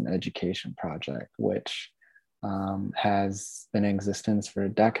Arts and Education Project, which has been in existence for a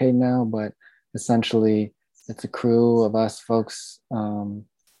decade now. But essentially, it's a crew of us folks,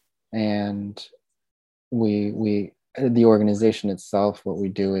 and the organization itself, what we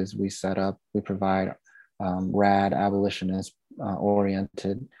do is we provide rad abolitionist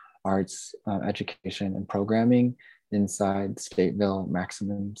oriented arts education and programming inside Stateville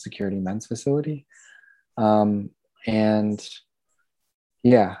Maximum Security Men's Facility. And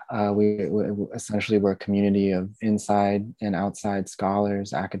yeah, we essentially, we're a community of inside and outside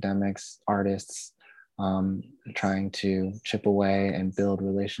scholars, academics, artists, trying to chip away and build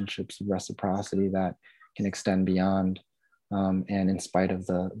relationships of reciprocity that can extend beyond, and in spite of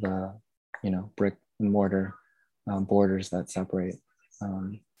the you know, brick and mortar borders that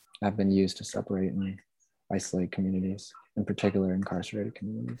have been used to separate and isolate communities, in particular incarcerated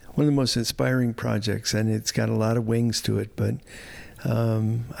communities. One of the most inspiring projects, and it's got a lot of wings to it, but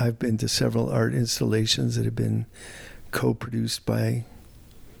I've been to several art installations that have been co-produced by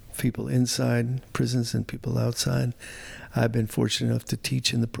people inside prisons and people outside. I've been fortunate enough to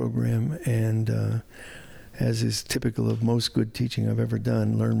teach in the program, and as is typical of most good teaching I've ever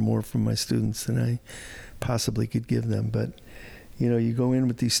done, learn more from my students than I possibly could give them. But, you know, you go in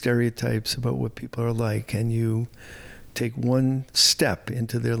with these stereotypes about what people are like, and you take one step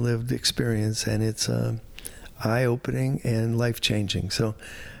into their lived experience, and it's eye-opening and life-changing. So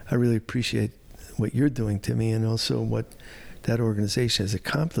I really appreciate what you're doing, Timmy, and also what that organization has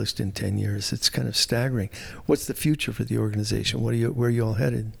accomplished in 10 years. It's kind of staggering. What's the future for the organization? Where are you all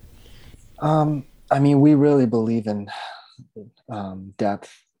headed? I mean, we really believe in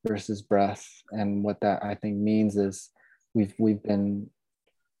depth versus breadth, and what that I think means is we've been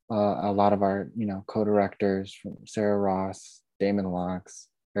a lot of our, you know, co-directors, from Sarah Ross, Damon Locks,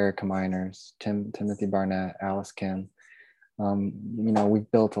 Erica Miners, Timothy Barnett, Alice Kim,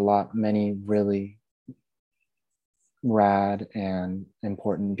 We've built many really rad and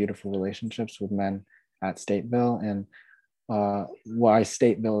important, beautiful relationships with men at Stateville. And why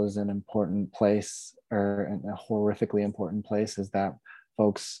Stateville is an important place, or a horrifically important place, is that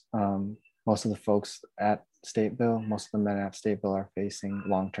folks, most of the folks at Stateville, most of the men at Stateville are facing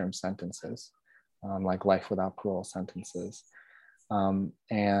long-term sentences, like life without parole sentences.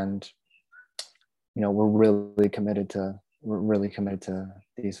 And we're really committed to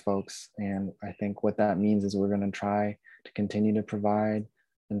these folks. And I think what that means is we're going to try to continue to provide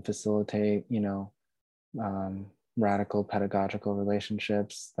and facilitate, radical pedagogical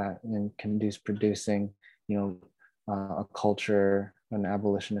relationships that can producing, a culture, an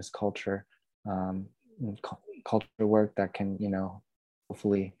abolitionist culture, culture work that can,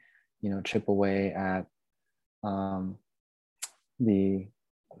 hopefully, chip away at the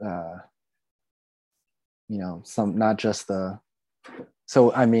some, not just the,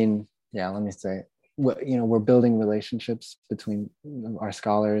 so I mean, yeah, let me say, we're building relationships between our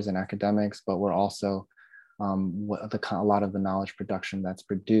scholars and academics, but we're also a lot of the knowledge production that's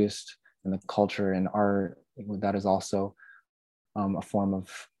produced, and the culture and art that is also a form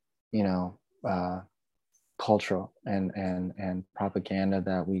of cultural and propaganda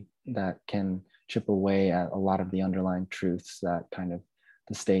that can chip away at a lot of the underlying truths that kind of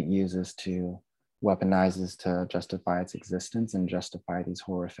the state weaponizes to justify its existence and justify these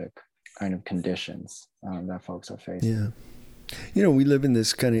horrific kind of conditions that folks are facing. Yeah. We live in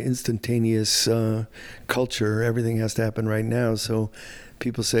this kind of instantaneous culture. Everything has to happen right now. So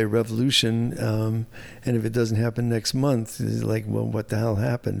people say revolution, and if it doesn't happen next month, it's like, well, what the hell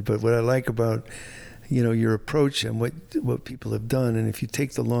happened? But what I like about your approach and what people have done, and if you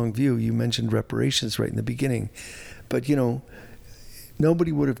take the long view, you mentioned reparations right in the beginning, but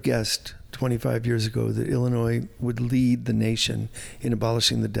nobody would have guessed 25 years ago that Illinois would lead the nation in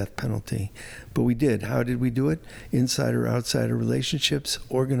abolishing the death penalty. But we did. How did we do it? Insider-outsider relationships,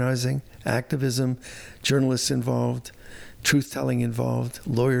 organizing, activism, journalists involved, truth-telling involved,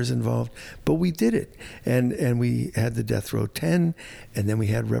 lawyers involved. But we did it. And we had the Death Row 10, and then we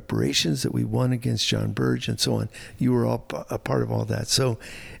had reparations that we won against John Burge and so on. You were all a part of all that. So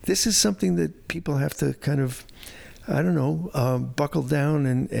this is something that people have to kind of, buckle down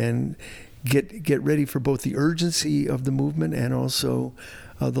and get ready for both the urgency of the movement and also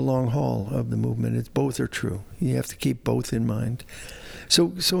the long haul of the movement. Both are true. You have to keep both in mind.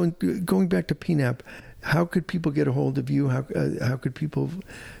 So going back to PNAP, how could people get a hold of you? How could people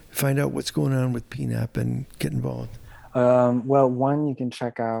find out what's going on with PNAP and get involved? Well, one, you can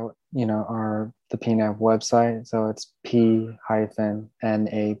check out, the PNAP website. So it's p-nap.org.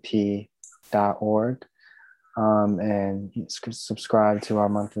 And subscribe to our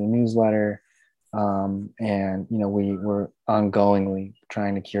monthly newsletter. And we were ongoingly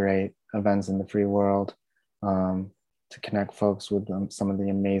trying to curate events in the free world to connect folks with some of the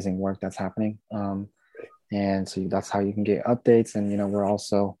amazing work that's happening. And so that's how you can get updates. And we're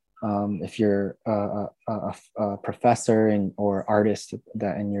also, if you're a professor or artist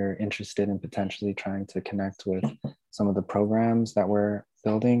and you're interested in potentially trying to connect with some of the programs that we're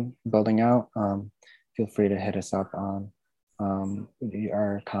building out, feel free to hit us up on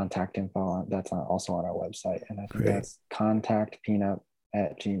our contact info. That's also on our website. And I think that's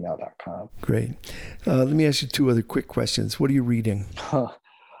contactpnap@gmail.com. Great. Let me ask you two other quick questions. What are you reading?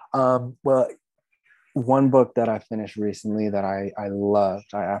 Well, one book that I finished recently that I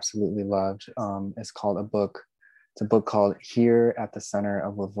absolutely loved, is called it's a book called Here at the Center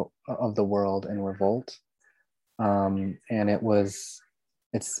of the World in Revolt. And it was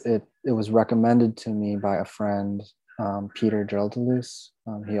recommended to me by a friend, Peter Gelderloos.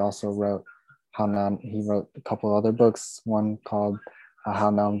 He also wrote he wrote a couple other books, one called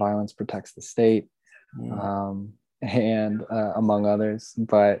How Nonviolence Protects the State, and among others.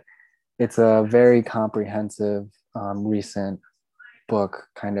 But it's a very comprehensive, recent book,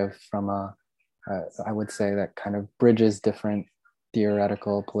 kind of from I would say that kind of bridges different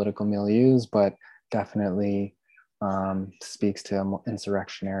theoretical political milieus, but definitely speaks to an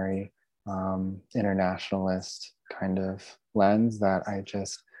insurrectionary, internationalist kind of lens that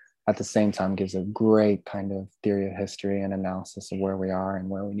at the same time gives a great kind of theory of history and analysis of where we are and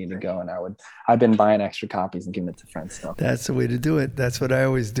where we need to go. And I've been buying extra copies and giving it to friends still. That's the way to do it. That's what I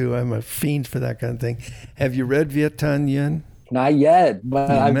always do. I'm a fiend for that kind of thing. Have you read Viet Thanh Nguyen? Not yet, but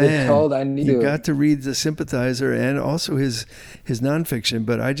I've been told I need to. You got to read The Sympathizer and also his nonfiction,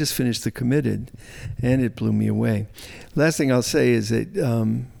 but I just finished The Committed, and it blew me away. Last thing I'll say is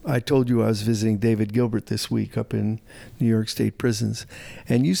that I told you I was visiting David Gilbert this week up in New York State prisons,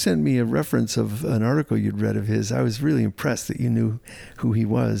 and you sent me a reference of an article you'd read of his. I was really impressed that you knew who he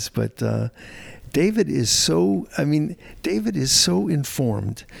was, but David is so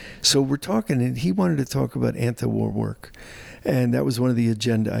informed. So we're talking, and he wanted to talk about anti-war work. And that was one of the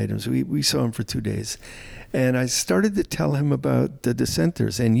agenda items. We saw him for 2 days. And I started to tell him about the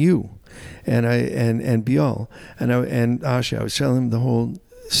dissenters and you and Bial and Asha. I was telling him the whole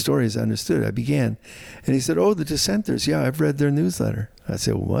story as I understood it. I began. And he said, "Oh, the dissenters. Yeah, I've read their newsletter." I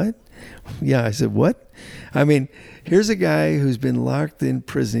said, "What?" Yeah, I said, "What?" I mean, here's a guy who's been locked in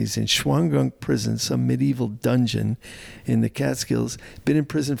prison. He's in Shwangunk prison, some medieval dungeon in the Catskills. Been in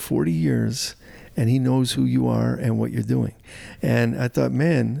prison 40 years. And he knows who you are and what you're doing. And I thought,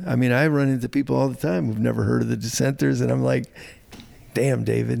 man, I mean, I run into people all the time who've never heard of the dissenters, and I'm like, damn,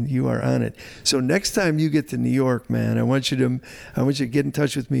 David, you are on it. So next time you get to New York, man, I want you to get in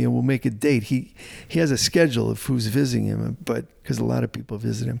touch with me, and we'll make a date. He has a schedule of who's visiting him, but because a lot of people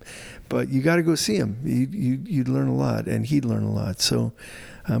visit him, but you got to go see him. You'd learn a lot, and he'd learn a lot. So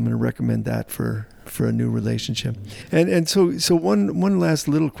I'm going to recommend that for a new relationship. And so one last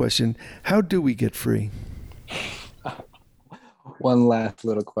little question: how do we get free? One last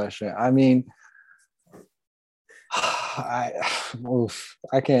little question. I mean, I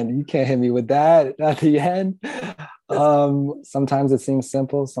can't. You can't hit me with that at the end. Sometimes it seems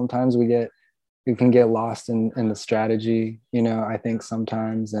simple. Sometimes we can get lost in the strategy. I think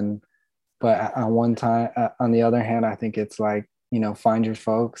sometimes, but on the other hand, I think it's like, find your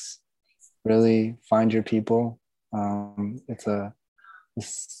folks, really find your people. It's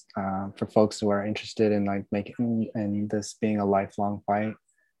for folks who are interested in like making and this being a lifelong fight.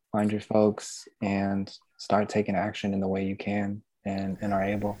 Find your folks and start taking action in the way you can and are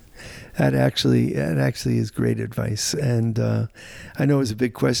able. That actually is great advice. And I know it was a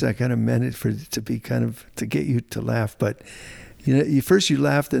big question. I kind of meant it to get you to laugh, but first you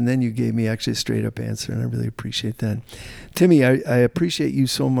laughed and then you gave me actually a straight up answer, and I really appreciate that. Timmy, I appreciate you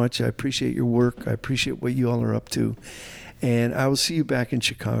so much. I appreciate your work. I appreciate what you all are up to. And I will see you back in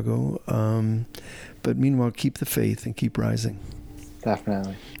Chicago. But meanwhile, keep the faith and keep rising.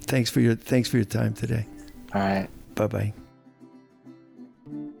 Definitely. Thanks for your time today. All right. Bye-bye.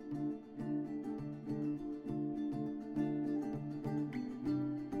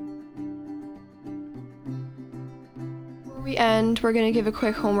 Before we end, we're going to give a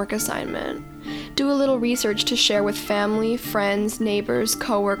quick homework assignment. Do a little research to share with family, friends, neighbors,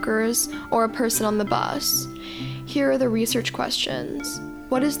 coworkers, or a person on the bus. Here are the research questions.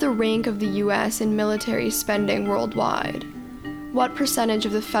 What is the rank of the U.S. in military spending worldwide? What percentage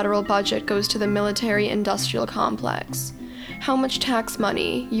of the federal budget goes to the military-industrial complex? How much tax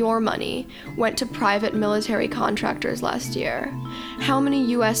money, your money, went to private military contractors last year? How many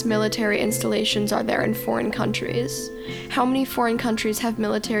U.S. military installations are there in foreign countries? How many foreign countries have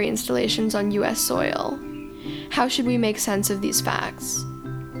military installations on U.S. soil? How should we make sense of these facts?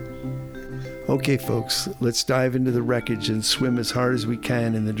 Okay, folks, let's dive into the wreckage and swim as hard as we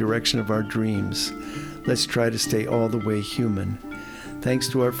can in the direction of our dreams. Let's try to stay all the way human. Thanks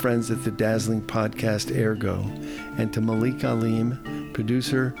to our friends at the dazzling podcast Ergo, and to Malik Alim,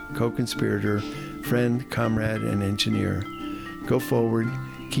 producer, co-conspirator, friend, comrade, and engineer. Go forward,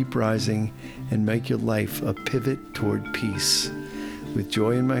 keep rising, and make your life a pivot toward peace. With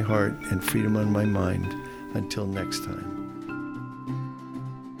joy in my heart and freedom on my mind. Until next time.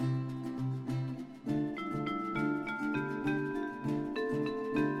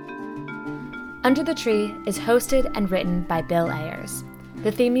 Under the Tree is hosted and written by Bill Ayers.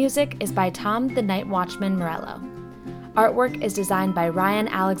 The theme music is by Tom the Night Watchman Morello. Artwork is designed by Ryan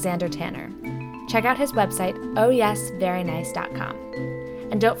Alexander Tanner. Check out his website, ohyesverynice.com.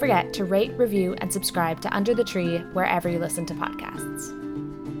 And don't forget to rate, review, and subscribe to Under the Tree wherever you listen to podcasts.